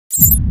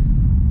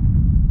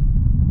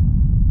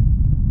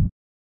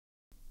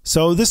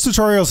So this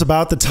tutorial is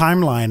about the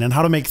timeline and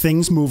how to make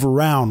things move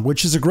around,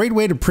 which is a great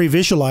way to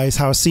pre-visualize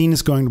how a scene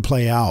is going to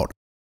play out.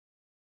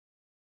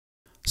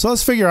 So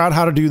let's figure out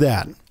how to do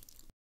that.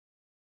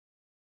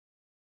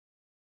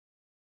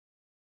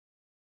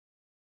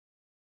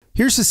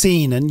 Here's the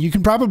scene, and you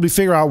can probably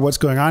figure out what's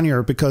going on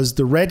here because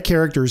the red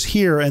character is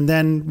here, and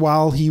then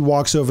while he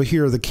walks over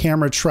here, the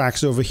camera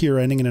tracks over here,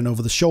 ending in an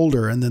over the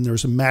shoulder, and then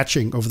there's a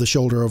matching over the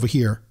shoulder over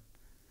here.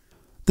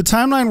 The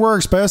timeline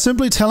works by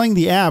simply telling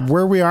the app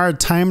where we are at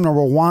time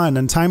number 1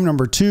 and time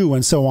number 2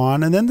 and so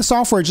on, and then the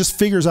software just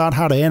figures out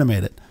how to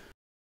animate it.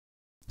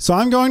 So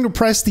I'm going to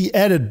press the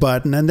edit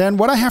button, and then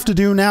what I have to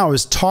do now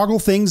is toggle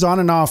things on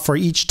and off for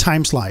each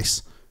time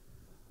slice.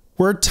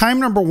 We're at time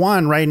number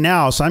 1 right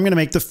now, so I'm going to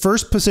make the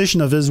first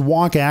position of his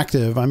walk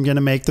active. I'm going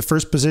to make the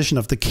first position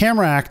of the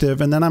camera active,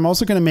 and then I'm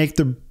also going to make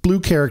the blue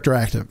character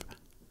active.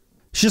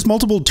 It's just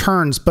multiple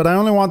turns, but I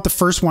only want the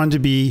first one to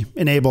be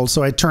enabled,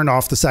 so I turned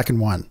off the second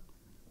one.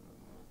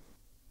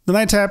 Then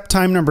I tap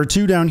time number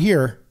 2 down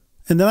here,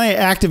 and then I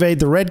activate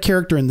the red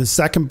character in the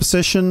second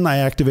position. I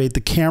activate the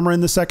camera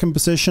in the second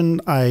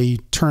position. I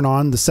turn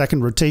on the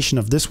second rotation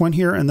of this one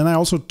here, and then I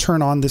also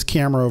turn on this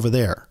camera over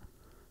there.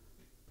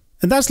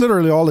 And that's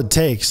literally all it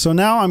takes. So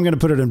now I'm going to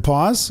put it in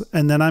pause,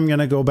 and then I'm going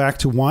to go back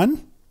to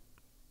 1,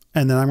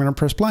 and then I'm going to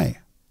press play.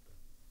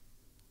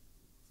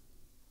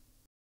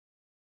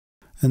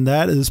 And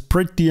that is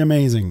pretty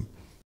amazing.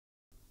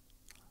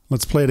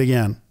 Let's play it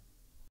again.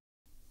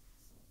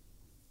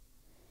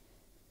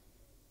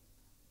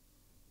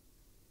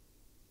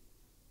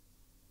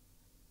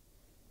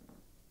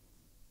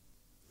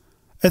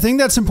 A thing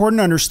that's important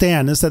to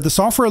understand is that the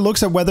software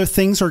looks at whether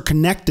things are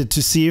connected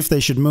to see if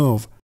they should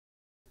move.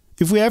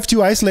 If we have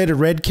two isolated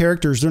red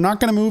characters, they're not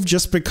going to move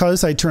just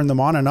because I turn them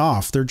on and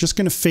off. They're just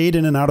going to fade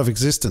in and out of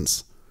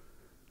existence.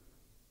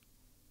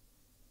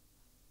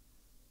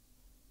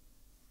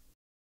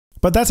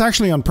 But that's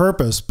actually on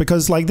purpose,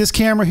 because like this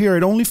camera here,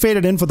 it only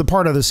faded in for the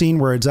part of the scene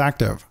where it's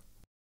active.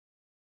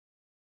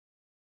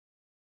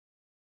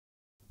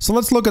 So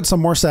let's look at some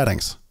more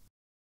settings.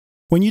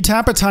 When you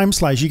tap a time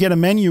slice, you get a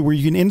menu where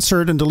you can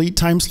insert and delete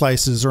time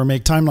slices or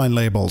make timeline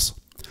labels.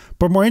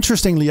 But more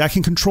interestingly, I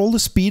can control the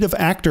speed of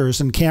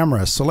actors and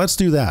cameras, so let's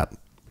do that.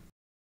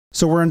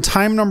 So we're in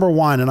time number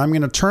 1, and I'm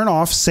going to turn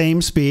off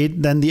same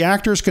speed. Then the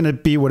actor is going to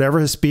be whatever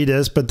his speed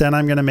is, but then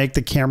I'm going to make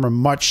the camera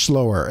much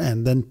slower,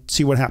 and then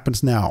see what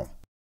happens now.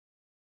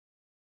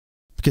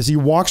 Because he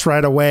walks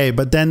right away,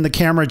 but then the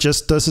camera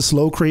just does a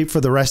slow creep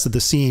for the rest of the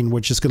scene,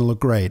 which is going to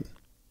look great.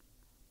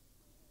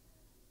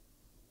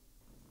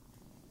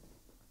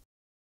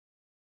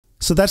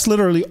 So that's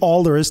literally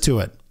all there is to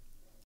it.